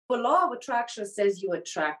The law of attraction says you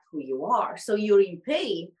attract who you are. So you're in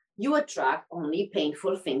pain, you attract only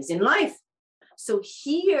painful things in life. So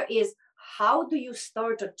here is, how do you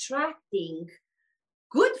start attracting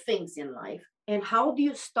good things in life? And how do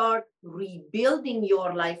you start rebuilding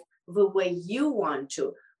your life the way you want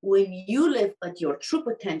to, when you live at your true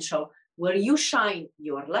potential, where you shine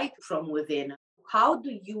your light from within? How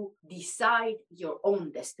do you decide your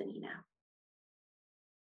own destiny now?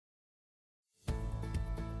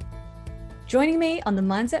 Joining me on the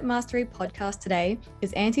Mindset Mastery podcast today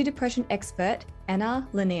is anti-depression expert Ana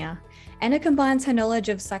Lennyr. Ana combines her knowledge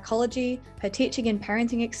of psychology, her teaching and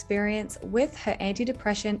parenting experience with her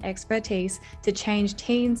anti-depression expertise to change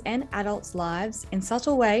teens and adults' lives in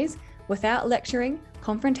subtle ways without lecturing,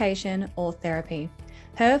 confrontation, or therapy.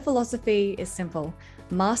 Her philosophy is simple: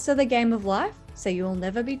 master the game of life so you will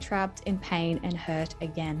never be trapped in pain and hurt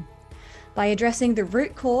again. By addressing the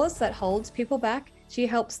root cause that holds people back, she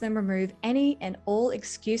helps them remove any and all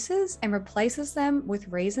excuses and replaces them with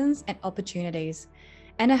reasons and opportunities.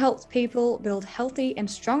 Ana helps people build healthy and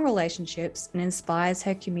strong relationships and inspires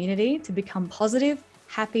her community to become positive,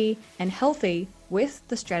 happy, and healthy with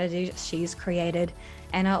the strategies she's created.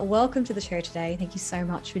 Ana, welcome to the show today. Thank you so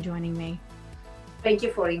much for joining me. Thank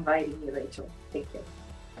you for inviting me, Rachel. Thank you.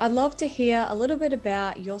 I'd love to hear a little bit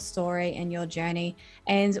about your story and your journey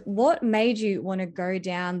and what made you want to go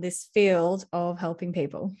down this field of helping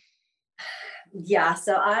people. Yeah,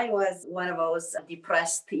 so I was one of those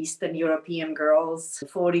depressed Eastern European girls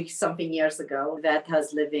 40 something years ago that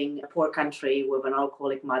was living in a poor country with an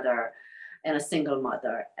alcoholic mother and a single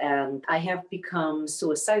mother. And I have become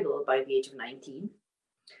suicidal by the age of 19.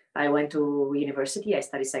 I went to university, I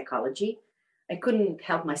studied psychology. I couldn't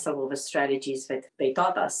help myself with the strategies that they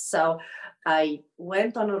taught us. So I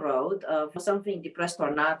went on a road of something, depressed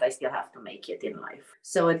or not, I still have to make it in life.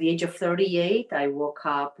 So at the age of 38, I woke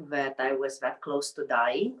up that I was that close to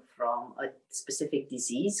dying from a specific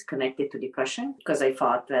disease connected to depression, because I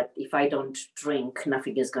thought that if I don't drink,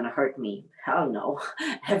 nothing is going to hurt me. Hell no,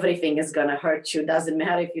 everything is going to hurt you. Doesn't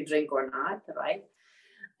matter if you drink or not, right?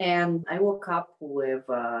 And I woke up with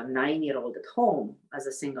a 9-year-old at home as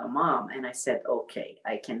a single mom. And I said, okay,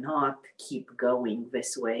 I cannot keep going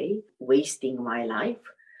this way, wasting my life.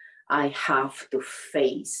 I have to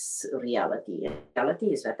face reality. Reality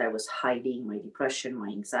is that I was hiding my depression, my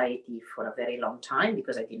anxiety for a very long time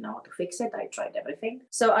because I didn't know how to fix it. I tried everything.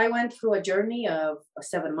 So I went through a journey of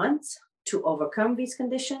 7 months to overcome these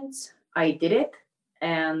conditions. I did it.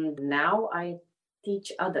 And now I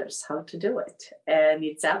teach others how to do it. And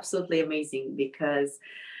it's absolutely amazing, because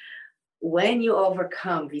when you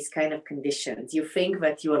overcome these kind of conditions, you think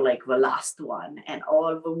that you're like the last one and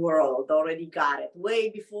all the world already got it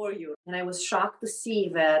way before you. And I was shocked to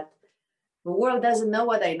see that the world doesn't know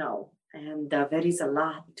what I know. And there is a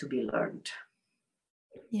lot to be learned.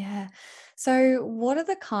 Yeah. So what are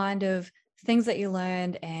the kind of things that you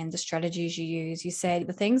learned and the strategies you use? You said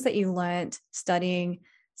the things that you learned studying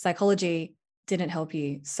psychology didn't help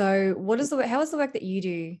you. So how is the work that you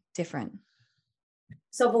do different?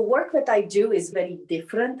 So the work that I do is very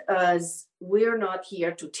different, as we're not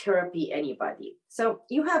here to therapy anybody. So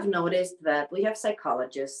you have noticed that we have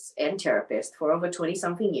psychologists and therapists for over 20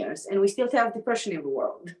 something years, and we still have depression in the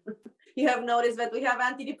world. You have noticed that we have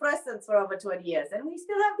antidepressants for over 20 years, and we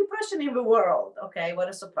still have depression in the world. Okay, what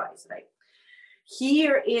a surprise, right?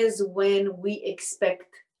 Here is when we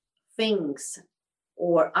expect things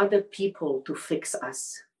or other people to fix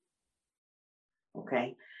us.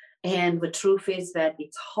 Okay. And the truth is that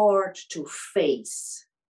it's hard to face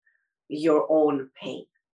your own pain.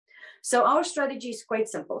 So our strategy is quite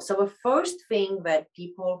simple. So the first thing that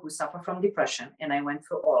people who suffer from depression, and I went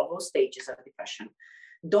through all those stages of depression,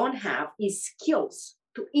 don't have is skills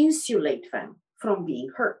to insulate them from being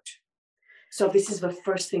hurt. So this is the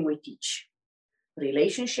first thing we teach: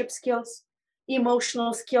 relationship skills,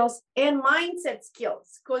 emotional skills, and mindset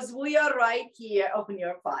skills, because we are right here on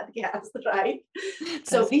your podcast, right?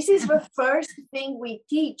 So this is the first thing we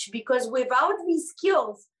teach, because without these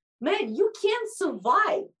skills, man, you can't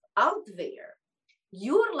survive out there.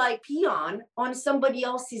 You're like peon on somebody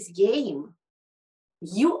else's game.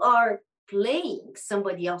 You are playing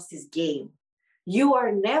somebody else's game. You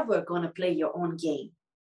are never going to play your own game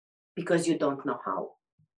because you don't know how.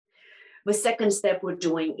 The second step we're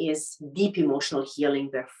doing is deep emotional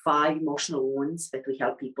healing. There are 5 emotional wounds that we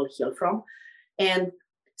help people heal from. And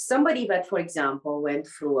somebody that, for example, went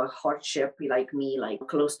through a hardship like me, like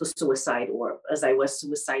close to suicide, or as I was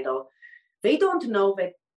suicidal, they don't know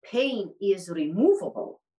that pain is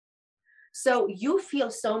removable. So you feel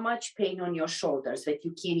so much pain on your shoulders that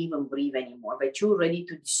you can't even breathe anymore, that you're ready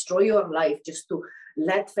to destroy your life just to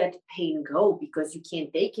let that pain go because you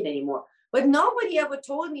can't take it anymore. But nobody ever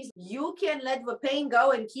told me you can let the pain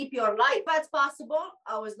go and keep your life. That's possible.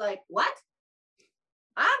 I was like, what?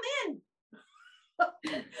 I'm in.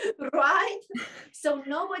 Right? So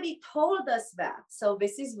nobody told us that. So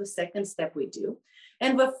this is the second step we do.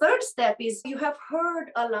 And the third step is you have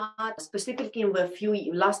heard a lot, specifically in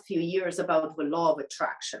the last few years, about the law of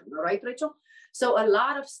attraction, right, Rachel? So a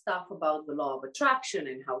lot of stuff about the law of attraction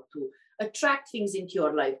and how to attract things into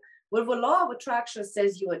your life. Well, the law of attraction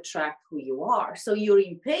says you attract who you are. So you're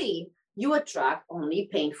in pain, you attract only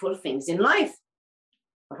painful things in life,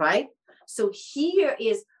 right? So here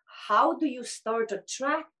is, how do you start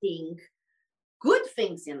attracting good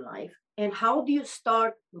things in life? And how do you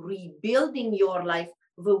start rebuilding your life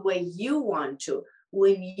the way you want to,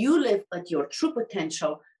 when you live at your true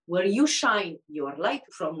potential, where you shine your light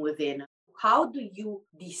from within? How do you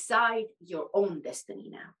decide your own destiny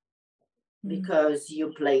now? Because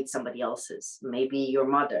you played somebody else's, maybe your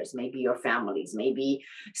mother's, maybe your family's, maybe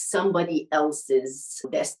somebody else's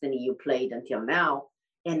destiny you played until now,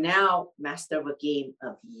 and now master the game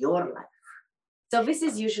of your life. So this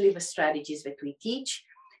is usually the strategies that we teach,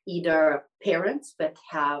 either parents that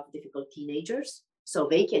have difficult teenagers, so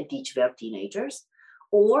they can teach their teenagers,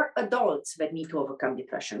 or adults that need to overcome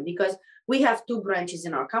depression, because we have two branches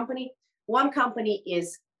in our company. One company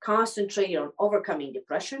is concentrated on overcoming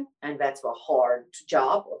depression, and that's a hard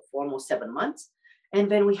job of almost 7 months. And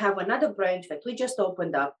then we have another branch that we just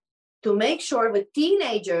opened up to make sure that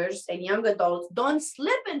teenagers and young adults don't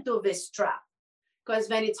slip into this trap, because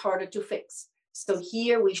then it's harder to fix. So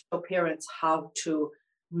here we show parents how to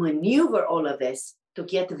maneuver all of this to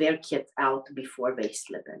get their kids out before they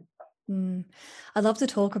slip in. I'd love to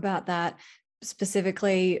talk about that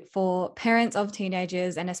specifically for parents of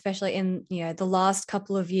teenagers, and especially in the last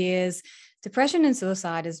couple of years. Depression and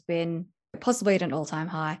suicide has been possibly at an all-time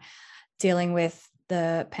high, dealing with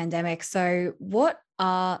the pandemic. So what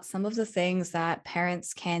are some of the things that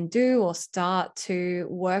parents can do or start to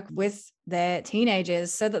work with their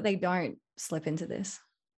teenagers so that they don't slip into this?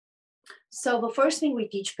 So the first thing we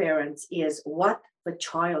teach parents is what the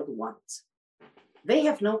child wants. They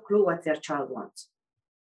have no clue what their child wants.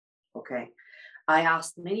 Okay. I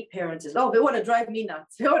asked many parents, they want to drive me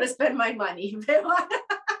nuts. They want to spend my money. They want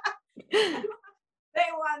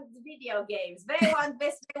video games. They want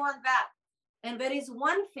this, they want that. And there is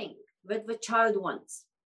one thing that the child wants: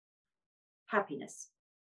 happiness.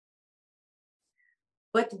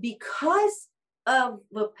 But because of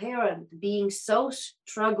the parent being so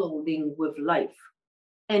struggling with life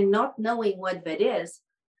and not knowing what that is,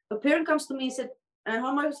 the parent comes to me and said, and how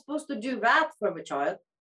am I supposed to do that for the child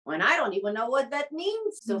when I don't even know what that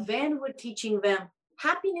means? So then we're teaching them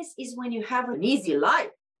happiness is when you have an easy life.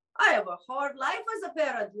 I have a hard life as a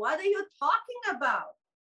parent. What are you talking about?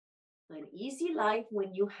 An easy life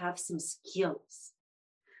when you have some skills,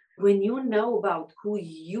 when you know about who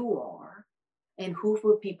you are and who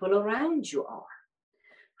the people around you are.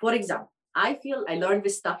 For example, I feel I learned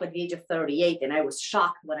this stuff at the age of 38, and I was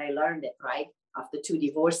shocked when I learned it, right? After 2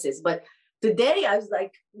 divorces. But today I was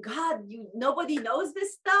like, God, nobody knows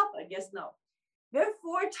this stuff? I guess no. There are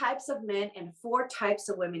 4 types of men and 4 types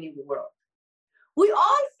of women in the world. We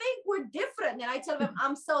all think we're different. And I tell them,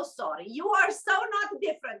 I'm so sorry. You are so not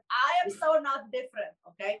different. I am so not different.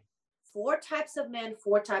 Okay. 4 types of men,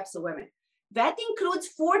 4 types of women. That includes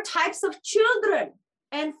 4 types of children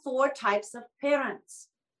and 4 types of parents.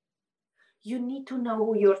 You need to know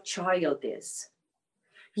who your child is.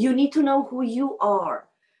 You need to know who you are,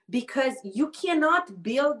 because you cannot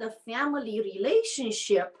build a family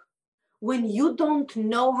relationship when you don't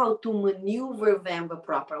know how to maneuver them the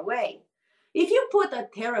proper way. If you put a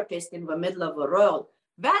therapist in the middle of a road,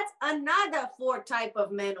 that's another 4 type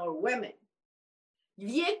of men or women.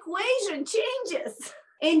 The equation changes.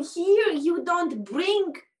 And here you don't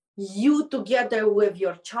bring you together with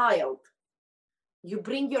your child. You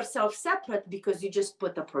bring yourself separate because you just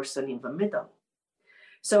put a person in the middle.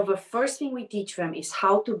 So the first thing we teach them is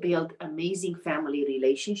how to build amazing family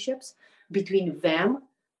relationships between them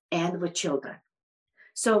and the children.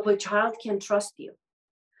 So the child can trust you.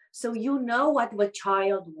 So you know what the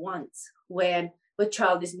child wants when the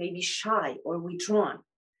child is maybe shy or withdrawn.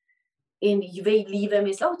 And they leave them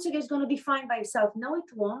and say, it's okay, it's going to be fine by itself. No,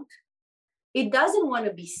 it won't. It doesn't want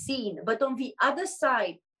to be seen. But on the other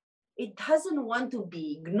side, it doesn't want to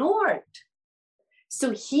be ignored.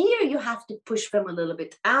 So here you have to push them a little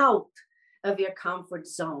bit out of their comfort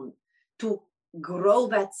zone to grow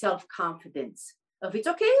that self-confidence of it's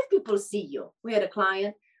okay if people see you. We had a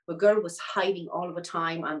client The girl was hiding all the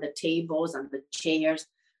time on the tables, on the chairs.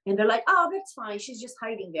 And they're like, oh, that's fine. She's just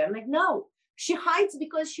hiding there. I'm like, no, she hides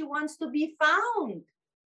because she wants to be found.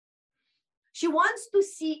 She wants to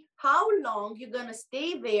see how long you're going to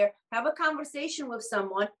stay there, have a conversation with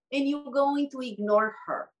someone, and you're going to ignore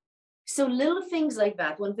her. So little things like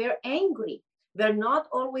that, when they're angry, they're not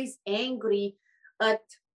always angry at,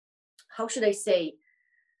 how should I say,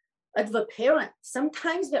 at the parent.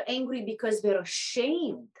 Sometimes they're angry because they're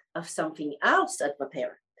ashamed of something else at the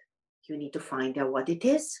parent. You need to find out what it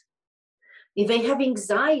is. If they have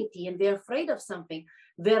anxiety and they're afraid of something,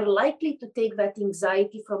 they're likely to take that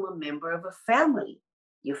anxiety from a member of a family.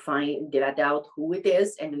 You find that out who it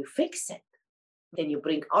is and you fix it. Then you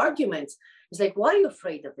bring arguments. It's like, why are you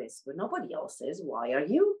afraid of this? But nobody else is. Why are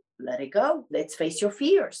you? Let it go. Let's face your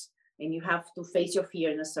fears. And you have to face your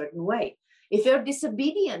fear in a certain way. If they're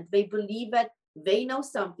disobedient, they believe that they know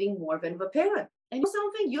something more than the parent. And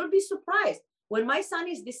something, you'll be surprised. When my son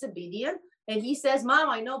is disobedient and he says, Mom,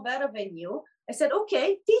 I know better than you, I said,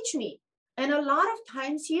 okay, teach me. And a lot of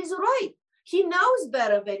times he is right. He knows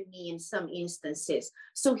better than me in some instances.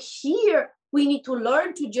 So here we need to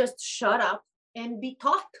learn to just shut up and be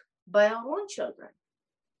taught by our own children.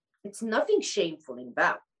 It's nothing shameful in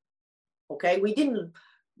that. Okay,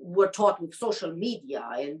 we're taught with social media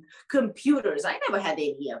and computers. I never had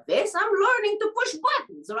any of this. I'm learning to push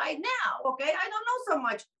buttons right now. Okay, I don't know so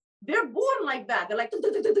much. They're born like that. They're like, like,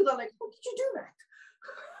 how did you do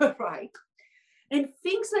that? Right. And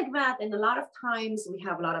things like that. And a lot of times we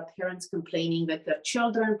have a lot of parents complaining that their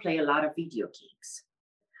children play a lot of video games.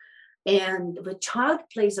 And the child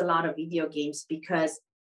plays a lot of video games because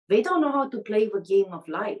they don't know how to play the game of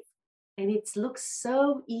life. And it looks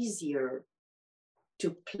so easier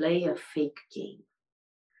to play a fake game.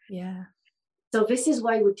 Yeah. So this is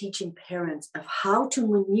why we're teaching parents of how to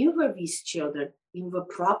maneuver these children in the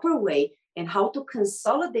proper way and how to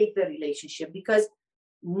consolidate the relationship, because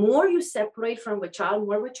more you separate from the child,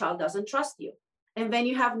 more the child doesn't trust you. And then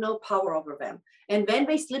you have no power over them. And then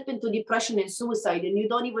they slip into depression and suicide and you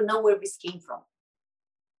don't even know where this came from.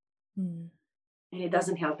 And it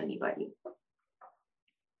doesn't help anybody.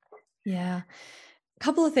 Yeah. A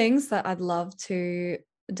couple of things that I'd love to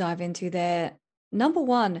dive into there. Number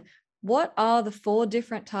one, what are the 4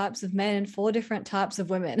 different types of men and 4 different types of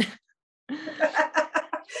women?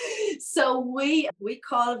 So we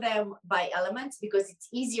call them by elements because it's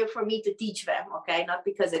easier for me to teach them, okay? Not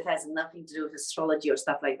because it has nothing to do with astrology or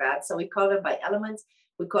stuff like that. So we call them by elements.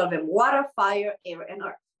 We call them water, fire, air, and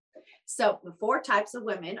earth. So the 4 types of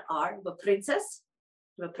women are the princess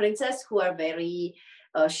who are very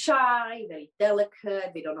shy, very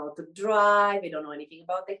delicate. They don't know how to drive. They don't know anything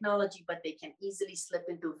about technology, but they can easily slip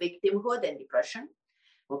into victimhood and depression.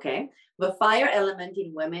 Okay. The fire element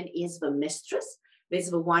in women is the mistress. This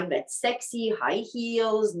is the one that's sexy, high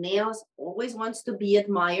heels, nails, always wants to be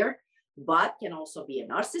admired, but can also be a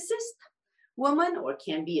narcissist woman or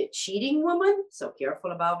can be a cheating woman. So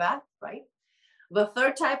careful about that, right? The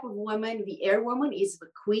 3rd type of woman, the air woman, is the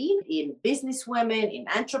queen. In business women, in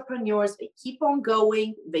entrepreneurs, they keep on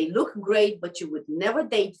going. They look great, but you would never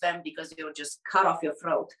date them because they'll just cut off your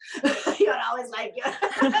throat. It's like,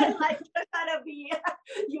 like you're gonna be,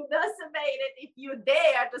 you decimated if you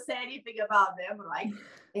dare to say anything about them, right?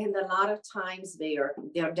 And a lot of times their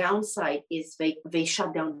downside is they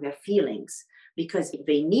shut down their feelings because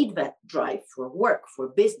they need that drive for work, for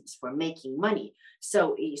business, for making money.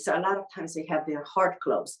 So a lot of times they have their heart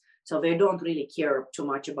closed. So they don't really care too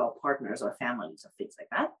much about partners or families or things like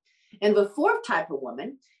that. And the 4th type of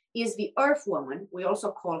woman is the earth woman. We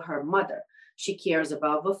also call her mother. She cares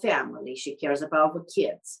about the family. She cares about the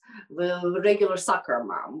kids, the regular soccer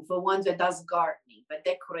mom, the one that does gardening, that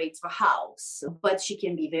decorates the house. But she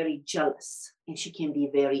can be very jealous and she can be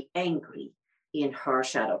very angry in her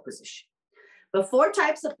shadow position. The 4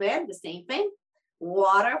 types of men, the same thing: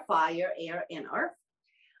 water, fire, air, and earth.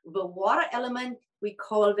 The water element, we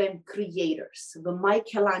call them creators, the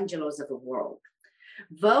Michelangelos of the world.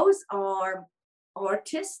 Those are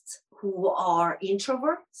artists who are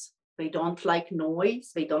introverts. They don't like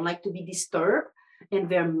noise. They don't like to be disturbed. And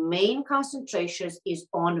their main concentration is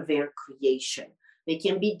on their creation. They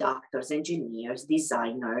can be doctors, engineers,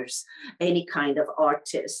 designers, any kind of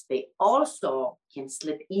artists. They also can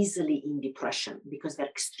slip easily in depression because they're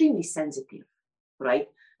extremely sensitive, right?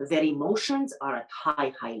 Their emotions are at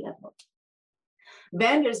high level.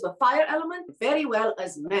 Then there's the fire element, very well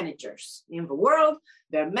as managers in the world.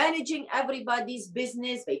 They're managing everybody's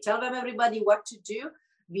business. They tell them everybody what to do.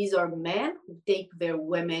 These are men who take their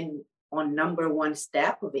women on number 1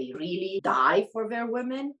 step. They really die for their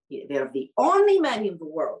women. They're the only men in the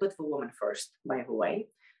world, put the woman first, by the way.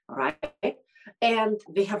 all right? And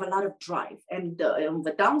they have a lot of drive. And on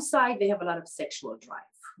the downside, they have a lot of sexual drive.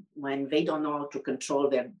 When they don't know how to control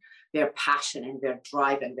their passion and their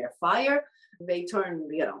drive and their fire, they turn,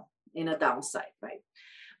 in a downside, right?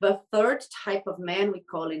 The third type of man, we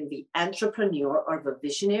call him the entrepreneur or the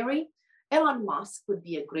visionary. Elon Musk would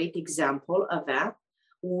be a great example of that,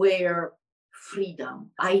 where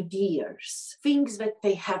freedom, ideas, things that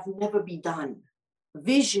they have never been done,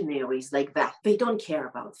 visionaries like that, they don't care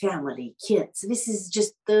about family, kids. This is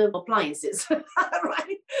just the appliances,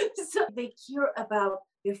 right? So they care about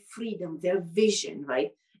their freedom, their vision,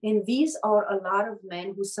 right? And these are a lot of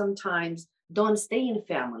men who sometimes don't stay in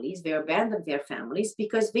families. They abandon their families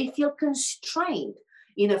because they feel constrained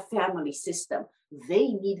in a family system. They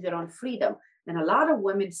need their own freedom. And a lot of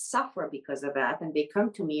women suffer because of that. And they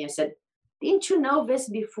come to me and said, didn't you know this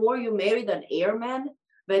before you married an airman,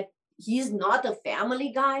 that he's not a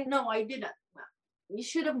family guy? No, I didn't. Well, you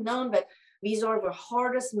should have known that these are the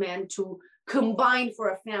hardest men to combine for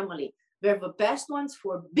a family. They're the best ones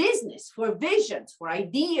for business, for visions, for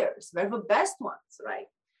ideas. They're the best ones, right?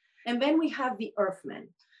 And then we have the Earthmen.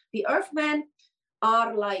 The Earthmen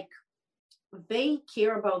are like, they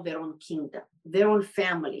care about their own kingdom, their own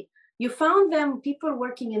family. You found them, people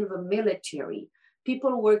working in the military,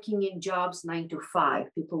 people working in jobs 9 to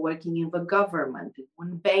 5, people working in the government,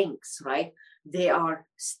 in banks, right? They are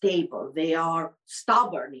stable. They are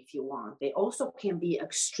stubborn, if you want. They also can be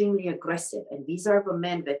extremely aggressive. And these are the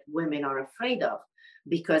men that women are afraid of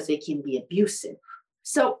because they can be abusive.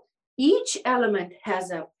 So each element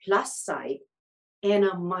has a plus side and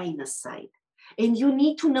a minus side. And you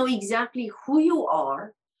need to know exactly who you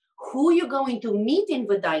are, who you're going to meet in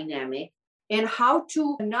the dynamic, and how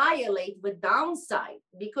to annihilate the downside.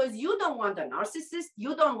 Because you don't want a narcissist,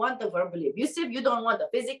 you don't want a verbally abusive, you don't want a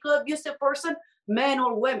physically abusive person, men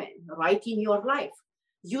or women, right, in your life.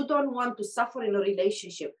 You don't want to suffer in a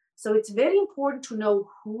relationship. So it's very important to know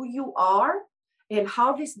who you are and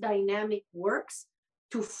how this dynamic works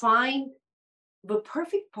to find the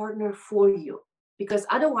perfect partner for you. Because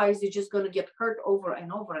otherwise, you're just going to get hurt over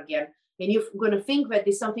and over again. And you're going to think that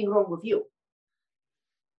there's something wrong with you,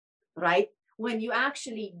 right? When you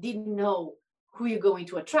actually didn't know who you're going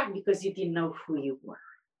to attract because you didn't know who you were.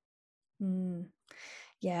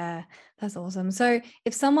 Yeah, that's awesome. So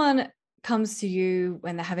if someone comes to you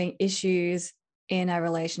when they're having issues in a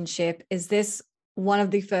relationship, is this one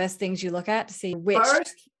of the first things you look at to see which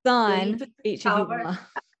sign each of you are?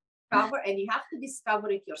 And you have to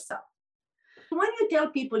discover it yourself. When you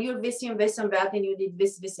tell people you're this and this and that, and you did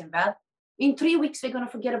this, this and that, in 3 weeks, they're going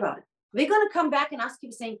to forget about it. They're going to come back and ask you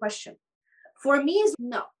the same question. For me, is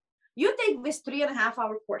no. You take this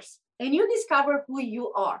 3.5-hour course and you discover who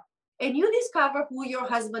you are, and you discover who your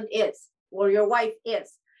husband is or your wife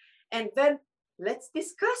is. And then let's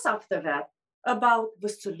discuss after that about the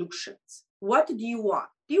solutions. What do you want?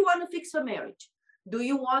 Do you want to fix a marriage? Do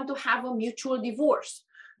you want to have a mutual divorce?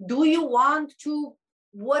 Do you want to,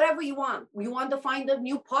 whatever you want to find a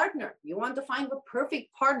new partner. You want to find the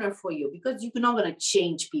perfect partner for you, because you're not going to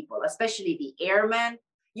change people, especially the airman.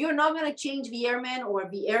 You're not going to change the airman or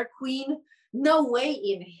the air queen. No way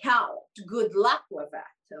in hell. Good luck with that.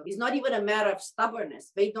 So it's not even a matter of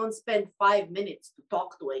stubbornness. They don't spend 5 minutes to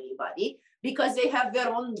talk to anybody because they have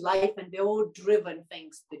their own life and their own driven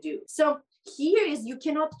things to do. So here is, you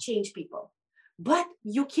cannot change people, but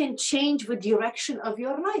you can change the direction of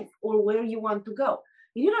your life or where you want to go.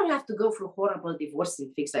 You don't have to go through horrible divorce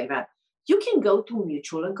and things like that. You can go to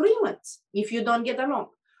mutual agreements if you don't get along.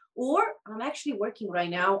 Or I'm actually working right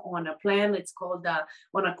now on a plan. It's called,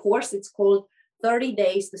 on a course, it's called 30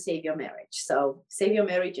 Days to Save Your Marriage. So save your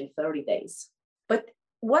marriage in 30 days. But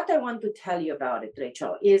what I want to tell you about it,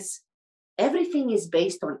 Rachel, is everything is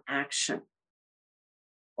based on action.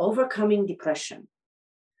 Overcoming depression,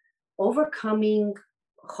 overcoming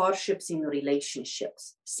hardships in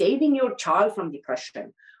relationships, saving your child from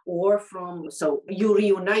depression, or so you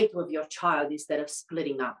reunite with your child instead of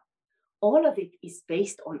splitting up. All of it is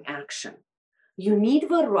based on action. You need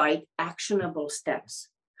the right actionable steps.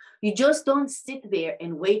 You just don't sit there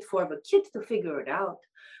and wait for the kid to figure it out,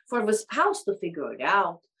 for the spouse to figure it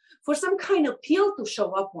out, for some kind of pill to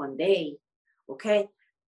show up one day, okay?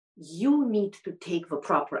 You need to take the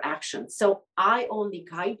proper action. So I only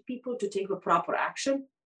guide people to take the proper action.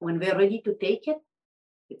 When they're ready to take it,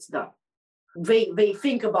 it's done. They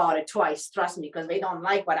think about it twice, trust me, because they don't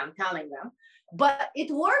like what I'm telling them. But it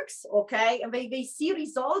works, okay? And they see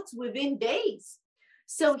results within days.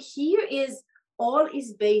 So here is, all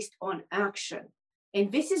is based on action.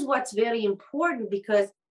 And this is what's very important, because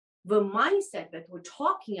the mindset that we're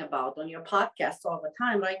talking about on your podcast all the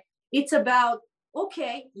time, right? It's about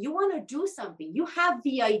Okay, you want to do something. You have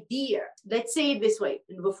the idea. Let's say it this way,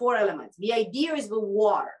 in the 4 elements. The idea is the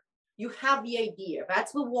water. You have the idea.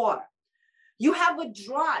 That's the water. You have a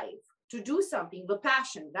drive to do something, the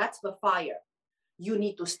passion. That's the fire. You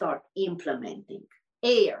need to start implementing.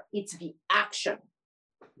 Air, it's the action.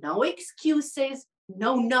 No excuses,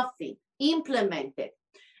 no nothing. Implement it.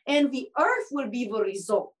 And the earth will be the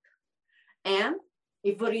result. And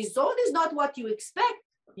if the result is not what you expect,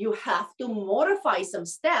 you have to modify some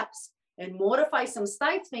steps and modify some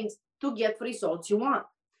side things to get the results you want.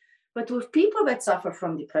 But with people that suffer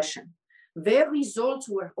from depression, their results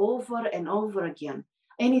were over and over again.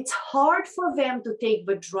 And it's hard for them to take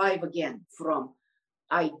the drive again from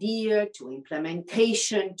idea to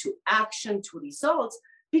implementation to action to results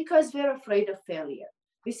because they're afraid of failure.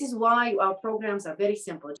 This is why our programs are very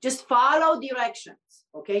simple. Just follow directions.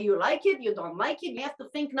 Okay, you like it, you don't like it, you have to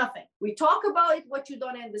think nothing. We talk about it, what you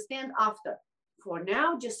don't understand after. For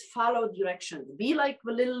now, just follow directions. Be like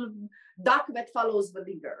the little duck that follows the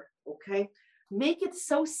leader. Okay, make it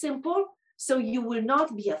so simple so you will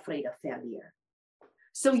not be afraid of failure.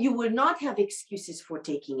 So you will not have excuses for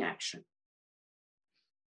taking action.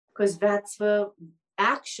 Because that's the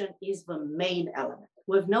action is the main element.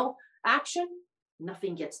 With no action,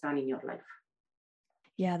 nothing gets done in your life.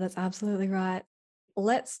 Yeah, that's absolutely right.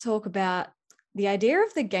 Let's talk about the idea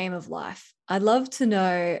of the game of life. I'd love to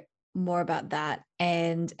know more about that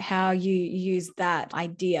and how you use that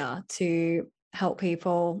idea to help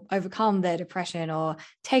people overcome their depression or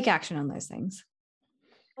take action on those things.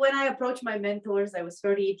 When I approached my mentors, I was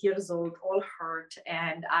 38 years old, all hurt.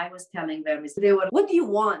 And I was telling them, what do you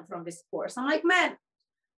want from this course? I'm like, man,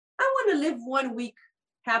 I want to live 1 week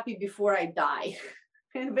happy before I die.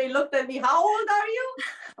 And they looked at me, how old are you?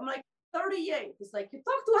 I'm like, 38. It's like, you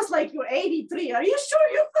talk to us like you're 83. Are you sure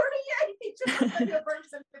you're 38? Just look at your birth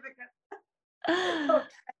certificate. So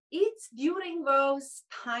it's during those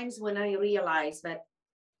times when I realized that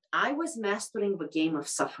I was mastering the game of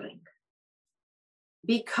suffering.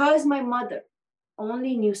 Because my mother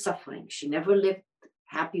only knew suffering. She never lived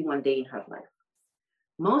happy one day in her life.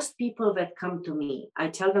 Most people that come to me, I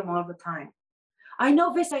tell them all the time, I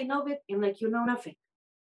know this, I know it. And like, you know nothing.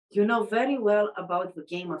 You know very well about the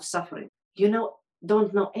game of suffering.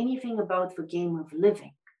 Don't know anything about the game of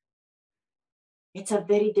living. It's a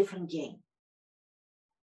very different game.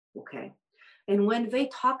 Okay. And when they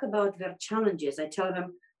talk about their challenges, I tell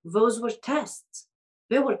them, those were tests.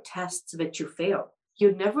 They were tests that you failed.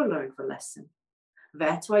 You never learned the lesson.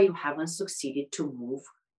 That's why you haven't succeeded to move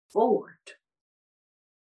forward.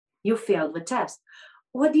 You failed the test.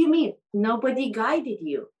 What do you mean? Nobody guided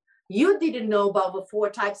you. You didn't know about the 4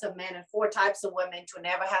 types of men and 4 types of women to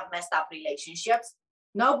never have messed up relationships.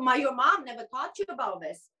 No, your mom never taught you about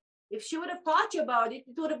this. If she would have taught you about it,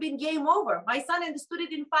 it would have been game over. My son understood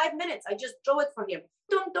it in 5 minutes. I just drew it for him.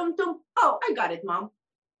 Tum, tum, tum. Oh, I got it, mom.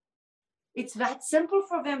 It's that simple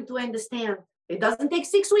for them to understand. It doesn't take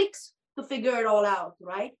 6 weeks to figure it all out,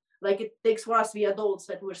 right? Like it takes for us, we adults,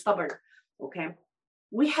 that we're stubborn, okay?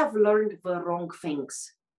 We have learned the wrong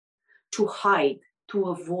things to hide, to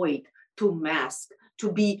avoid, to mask,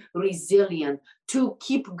 to be resilient, to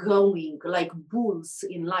keep going like bulls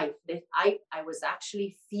in life. That I was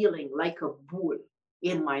actually feeling like a bull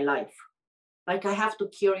in my life. Like I have to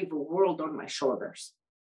carry the world on my shoulders.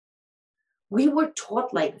 We were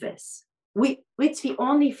taught like this. It's the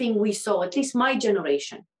only thing we saw, at least my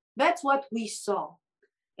generation. That's what we saw.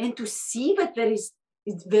 And to see that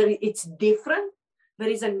it's different. There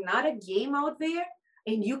is another game out there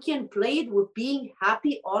and you can play it with being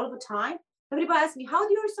happy all the time. Everybody asks me, how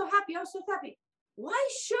do you so happy? You're so happy. Why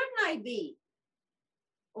shouldn't I be?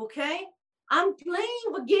 Okay. I'm playing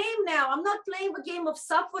the game now. I'm not playing the game of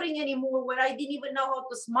suffering anymore where I didn't even know how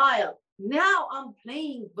to smile. Now I'm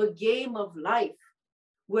playing the game of life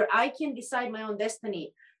where I can decide my own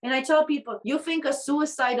destiny. And I tell people, you think a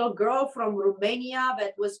suicidal girl from Romania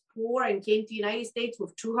that was poor and came to the United States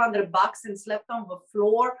with $200 and slept on the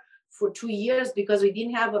floor for 2 years because we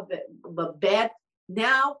didn't have a bed,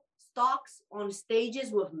 now talks on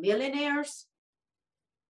stages with millionaires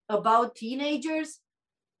about teenagers?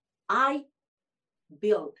 I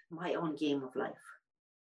build my own game of life.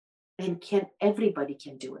 And everybody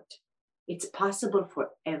can do it. It's possible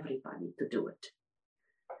for everybody to do it.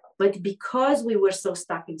 But because we were so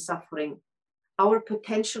stuck in suffering, our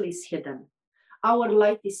potential is hidden. Our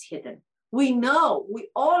light is hidden. We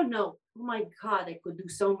all know, oh my God, I could do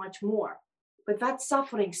so much more. But that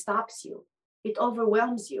suffering stops you. It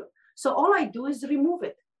overwhelms you. So all I do is remove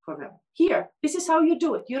it for them. Here, this is how you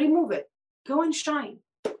do it. You remove it. Go and shine.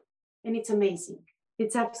 And it's amazing.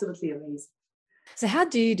 It's absolutely amazing. So how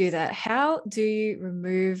do you do that? How do you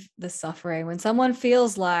remove the suffering when someone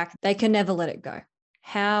feels like they can never let it go?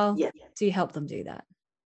 How do you help them do that?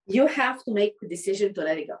 You have to make the decision to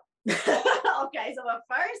let it go. Okay, so the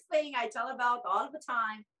first thing I tell about all the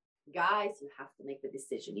time, guys, you have to make the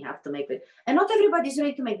decision. You have to make it. And not everybody's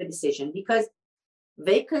ready to make the decision because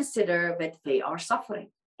they consider that they are suffering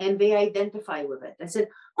and they identify with it and said,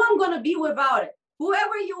 oh, I'm going to be without it.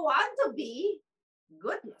 Whoever you want to be,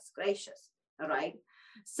 goodness gracious. All right.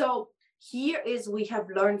 So here is, we have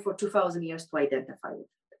learned for 2000 years to identify with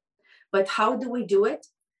it. But how do we do it?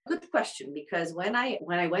 Good question. Because when I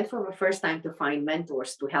went for the first time to find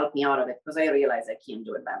mentors to help me out of it, because I realized I can't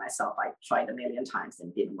do it by myself. I tried a million times and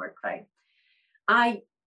it didn't work right.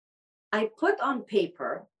 I put on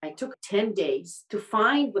paper, I took 10 days to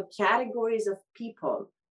find the categories of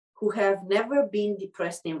people who have never been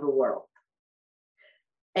depressed in the world.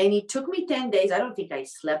 And it took me 10 days. I don't think I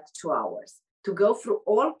slept 2 hours to go through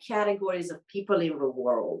all categories of people in the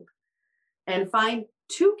world and find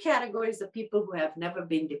 2 categories of people who have never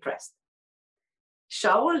been depressed: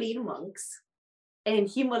 Shaolin monks and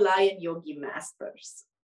Himalayan yogi masters.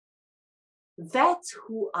 That's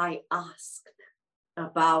who I asked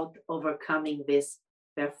about overcoming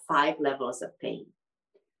their 5 levels of pain: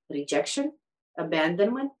 rejection,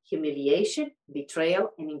 abandonment, humiliation,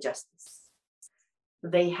 betrayal, and injustice.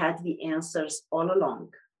 They had the answers all along.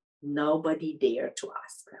 Nobody dared to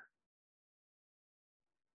ask them.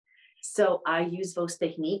 So I use those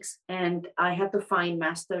techniques, and I had to find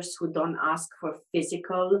masters who don't ask for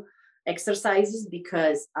physical exercises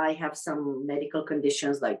because I have some medical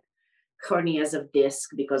conditions like hernias of disc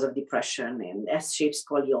because of depression and S-shaped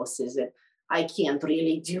scoliosis. And I can't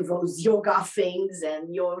really do those yoga things and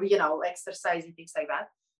exercise and things like that.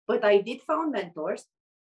 But I did find mentors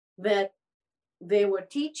that they were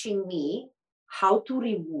teaching me how to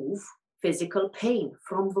remove physical pain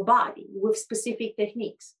from the body with specific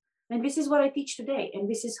techniques. And this is what I teach today. And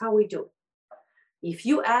this is how we do it. If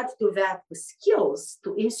you add to that the skills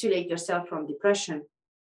to insulate yourself from depression,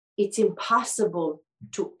 it's impossible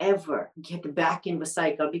to ever get back in the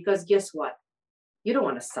cycle, because guess what? You don't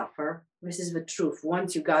want to suffer. This is the truth.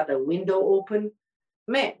 Once you got a window open,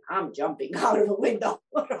 man, I'm jumping out of a window,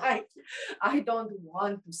 right? I don't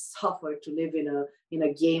want to suffer, to live in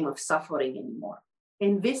a game of suffering anymore.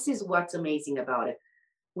 And this is what's amazing about it.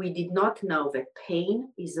 We did not know that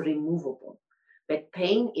pain is removable, that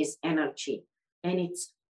pain is energy, and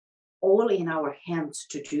it's all in our hands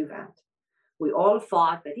to do that. We all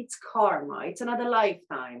thought that it's karma, it's another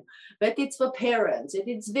lifetime, that it's the parents,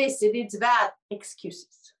 it's this, it's that.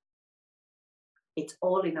 Excuses. It's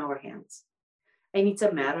all in our hands. And it's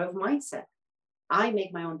a matter of mindset. I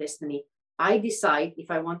make my own destiny. I decide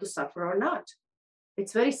if I want to suffer or not.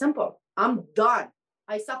 It's very simple. I'm done.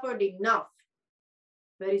 I suffered enough.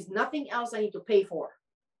 There is nothing else I need to pay for.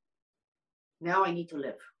 Now I need to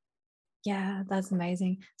live. Yeah, that's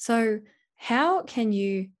amazing. So how can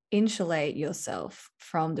you insulate yourself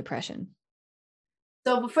from depression?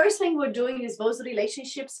 So the first thing we're doing is those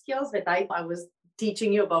relationship skills that I was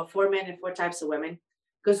teaching you about 4 men and 4 types of women.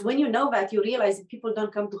 Because when you know that, you realize that people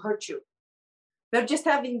don't come to hurt you. They're just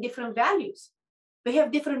having different values. They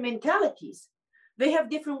have different mentalities. They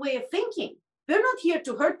have different way of thinking. They're not here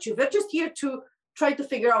to hurt you. They're just here to try to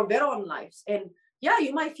figure out their own lives. And yeah,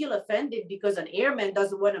 you might feel offended because an airman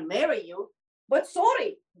doesn't want to marry you, but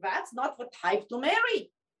sorry, that's not the type to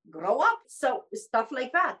marry. Grow up. So stuff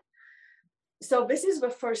like that. So this is the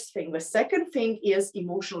first thing. The second thing is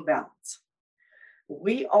emotional balance.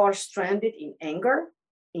 We are stranded in anger,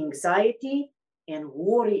 anxiety, and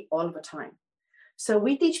worry all the time. So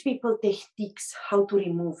we teach people techniques how to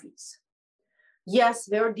remove these. Yes,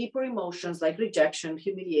 there are deeper emotions like rejection,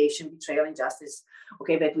 humiliation, betrayal, injustice,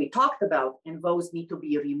 okay, that we talked about, and those need to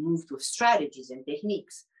be removed with strategies and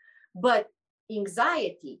techniques. But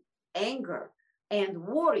anxiety, anger, and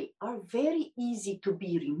worry are very easy to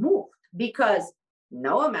be removed because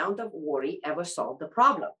no amount of worry ever solved the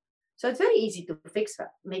problem. So it's very easy to fix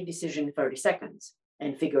that. Make decision in 30 seconds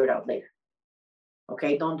and figure it out later.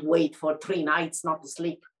 Okay, don't wait for 3 nights not to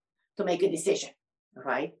sleep to make a decision,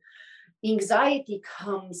 right? Anxiety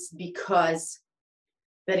comes because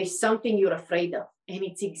there is something you're afraid of, and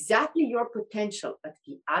it's exactly your potential at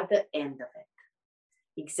the other end of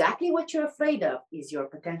it. Exactly what you're afraid of is your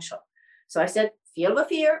potential. So I said, feel the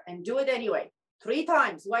fear and do it anyway. 3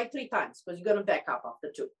 times. Why 3 times? Because you're going to back up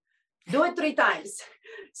after 2. Do it 3 times.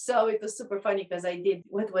 So it was super funny because I did,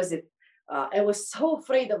 what was it? I was so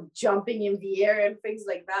afraid of jumping in the air and things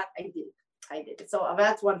like that. I did it. So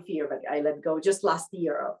that's one fear that I let go just last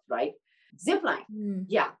year of, right? Zipline.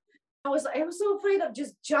 Yeah. I was so afraid of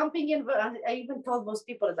just jumping in. But I even told most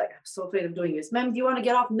people, it's like, I'm so afraid of doing this. Ma'am, do you want to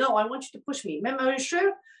get off? No, I want you to push me. Ma'am, are you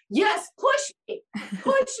sure? Yes, push me.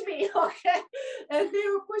 Push me. Okay. And they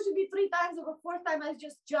were pushing me 3 times. The 4th time I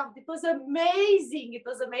just jumped. It was amazing. It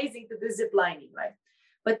was amazing to do zip lining, right?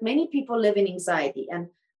 But many people live in anxiety. And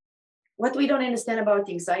what we don't understand about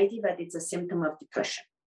anxiety, that it's a symptom of depression,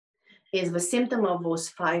 is the symptom of those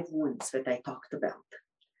 5 wounds that I talked about.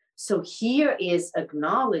 So here is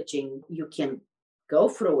acknowledging you can go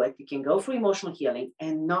through it, you can go through emotional healing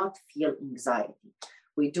and not feel anxiety.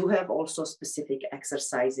 We do have also specific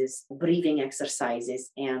exercises, breathing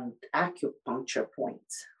exercises, and acupuncture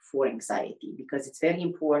points for anxiety, because it's very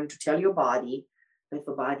important to tell your body that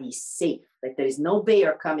the body is safe, that there is no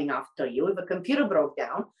bear coming after you if a computer broke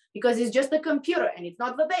down, because it's just a computer and it's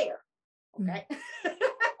not the bear. Okay.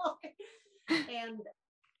 Okay. And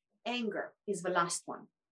anger is the last one.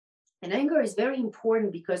 And anger is very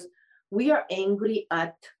important because we are angry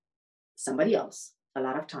at somebody else a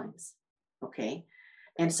lot of times, okay?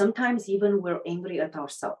 And sometimes even we're angry at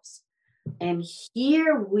ourselves. And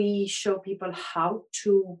here we show people how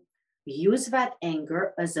to use that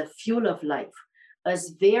anger as a fuel of life,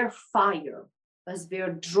 as their fire, as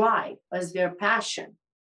their drive, as their passion,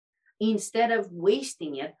 instead of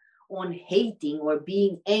wasting it on hating or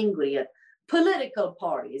being angry at political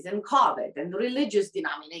parties and COVID and religious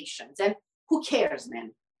denominations. And who cares,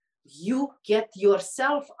 man? You get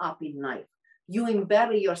yourself up in life. You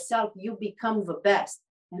embed yourself. You become the best.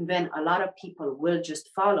 And then a lot of people will just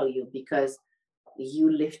follow you because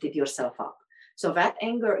you lifted yourself up. So that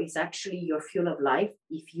anger is actually your fuel of life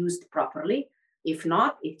if used properly. If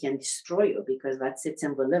not, it can destroy you because that sits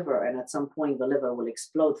in the liver. And at some point, the liver will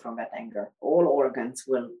explode from that anger. All organs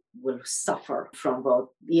will suffer from both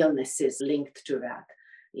illnesses linked to that,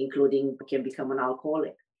 including can become an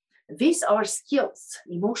alcoholic. These are skills,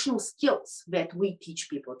 emotional skills that we teach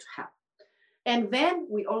people to have. And then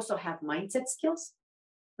we also have mindset skills,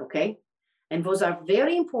 okay? And those are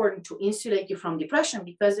very important to insulate you from depression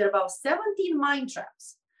because there are about 17 mind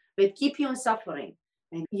traps that keep you in suffering.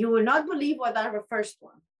 And you will not believe what are the first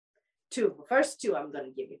one. The first 2, I'm going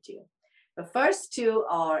to give it to you. The first 2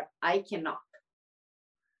 are, I cannot.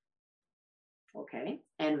 Okay.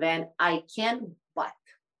 And then I can, but.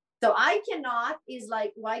 So I cannot is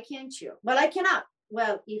like, why can't you? Well, I cannot.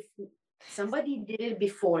 Well, if somebody did it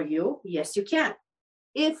before you, yes, you can.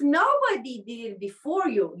 If nobody did it before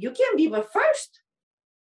you, you can be the first.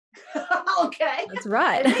 Okay. That's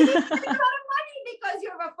right. And then you make a lot of money because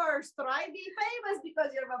you're the first, right? Be famous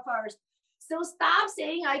because you're the first. So stop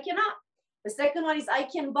saying I cannot. The second one is I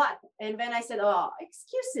can but. And then I said, oh,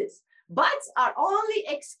 excuses. Buts are only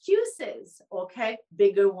excuses, okay?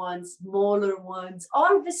 Bigger ones, smaller ones,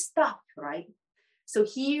 all this stuff, right? So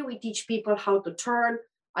here we teach people how to turn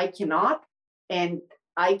I cannot and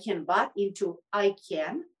I can but into I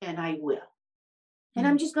can and I will. And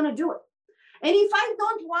I'm just going to do it. And if I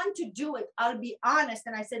don't want to do it, I'll be honest.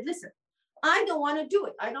 And I said, listen, I don't want to do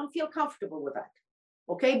it. I don't feel comfortable with that.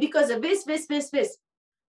 Okay. Because of this.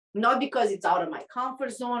 Not because it's out of my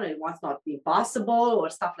comfort zone and what's not being possible or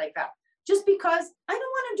stuff like that. Just because I don't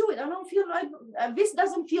want to do it. I don't feel like this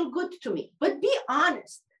doesn't feel good to me. But be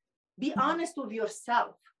honest. Be honest with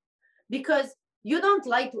yourself. Because you don't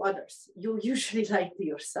lie to others. You usually lie to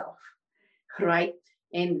yourself. Right?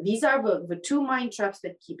 And these are the 2 mind traps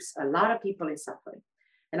that keeps a lot of people in suffering.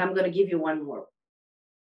 And I'm going to give you one more.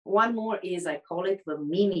 One more is, I call it the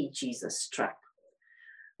mini Jesus trap,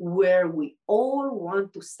 where we all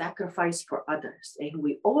want to sacrifice for others and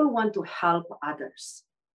we all want to help others.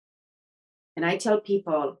 And I tell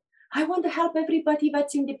people, I want to help everybody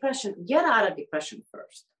that's in depression. Get out of depression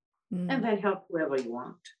first and then help whoever you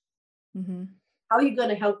want. Mm-hmm. How are you going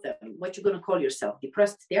to help them? What you going to call yourself?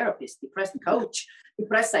 Depressed therapist, depressed coach,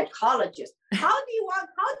 depressed psychologist. How do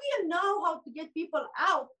you know how to get people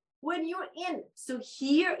out when you're in? So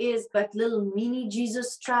here is that little mini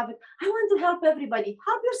Jesus trap. I want to help everybody.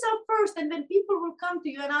 Help yourself first. And then people will come to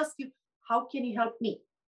you and ask you, how can you help me?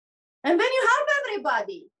 And then you help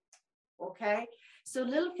everybody. Okay. So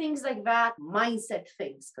little things like that, mindset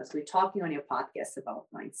things, because we're talking on your podcast about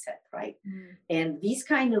mindset, right? And these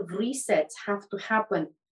kind of resets have to happen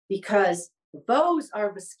because those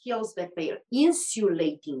are the skills that they are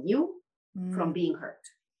insulating you from being hurt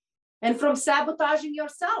and from sabotaging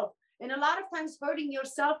yourself. And a lot of times hurting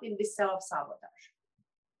yourself in this self-sabotage.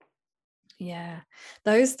 Yeah,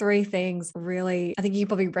 those 3 things really, I think you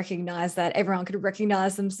probably recognize that everyone could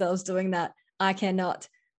recognize themselves doing that. I cannot.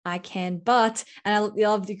 I can, but, and I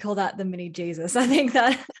love you call that the mini Jesus. I think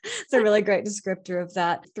that it's a really great descriptor of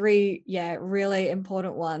that. 3, really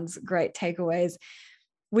important ones, great takeaways.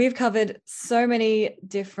 We've covered so many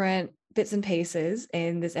different bits and pieces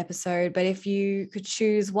in this episode, but if you could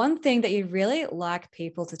choose one thing that you'd really like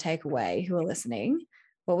people to take away who are listening,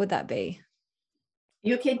 what would that be?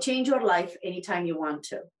 You can change your life anytime you want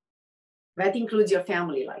to. That includes your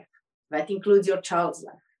family life. That includes your child's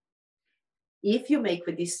life. If you make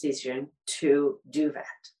the decision to do that,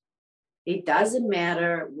 it doesn't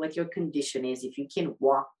matter what your condition is, if you can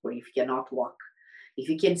walk or if you cannot walk, if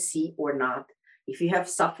you can see or not, if you have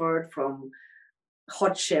suffered from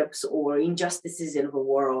hardships or injustices in the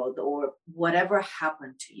world or whatever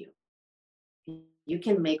happened to you, you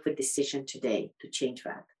can make the decision today to change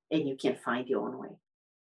that, and you can find your own way.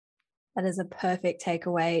 That is a perfect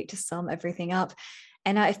takeaway to sum everything up.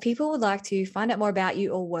 And if people would like to find out more about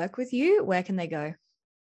you or work with you, where can they go?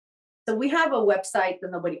 So we have a website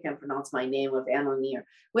that nobody can pronounce my name of Ana Lennyr.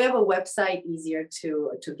 We have a website easier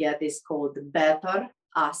to get. Is called Better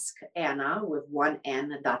Ask Ana with one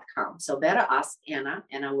N.com. So Better Ask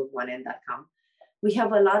Ana with one N.com. We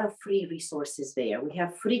have a lot of free resources there. We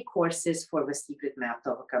have free courses for the secret map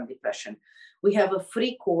to overcome depression. We have a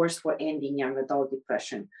free course for ending young adult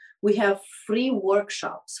depression. We have free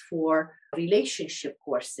workshops for relationship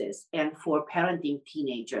courses and for parenting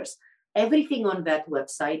teenagers. Everything on that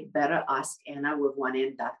website, Better Ask Ana with one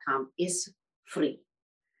N.com, is free.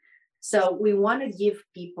 So we want to give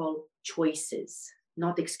people choices,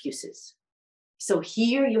 not excuses. So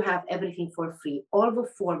here you have everything for free, all the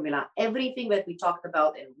formula, everything that we talked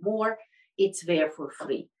about and more, it's there for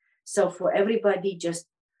free. So for everybody, just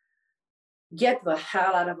get the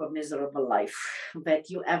hell out of a miserable life that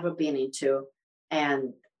you ever been into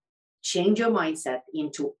and change your mindset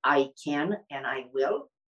into I can and I will,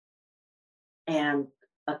 and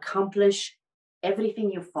accomplish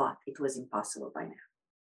everything you thought it was impossible by now.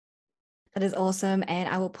 That is awesome. And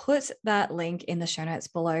I will put that link in the show notes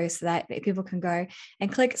below so that people can go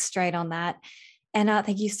and click straight on that. Anna,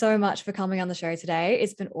 thank you so much for coming on the show today.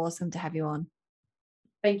 It's been awesome to have you on.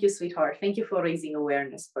 Thank you, sweetheart. Thank you for raising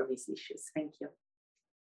awareness for these issues. Thank you.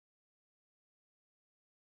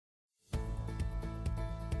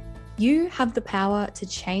 You have the power to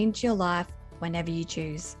change your life whenever you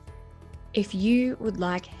choose. If you would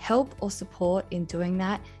like help or support in doing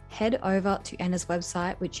that, head over to Anna's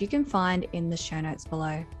website, which you can find in the show notes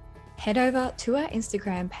below. Head over to our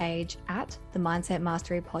Instagram page at the Mindset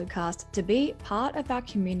Mastery Podcast to be part of our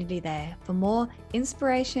community there for more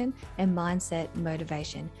inspiration and mindset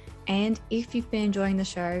motivation. And if you've been enjoying the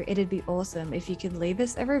show, it'd be awesome if you could leave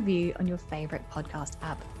us a review on your favorite podcast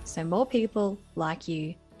app so more people like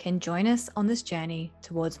you can join us on this journey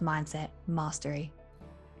towards mindset mastery.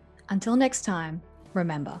 Until next time,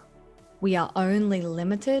 remember, we are only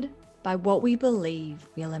limited by what we believe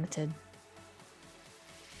we are limited.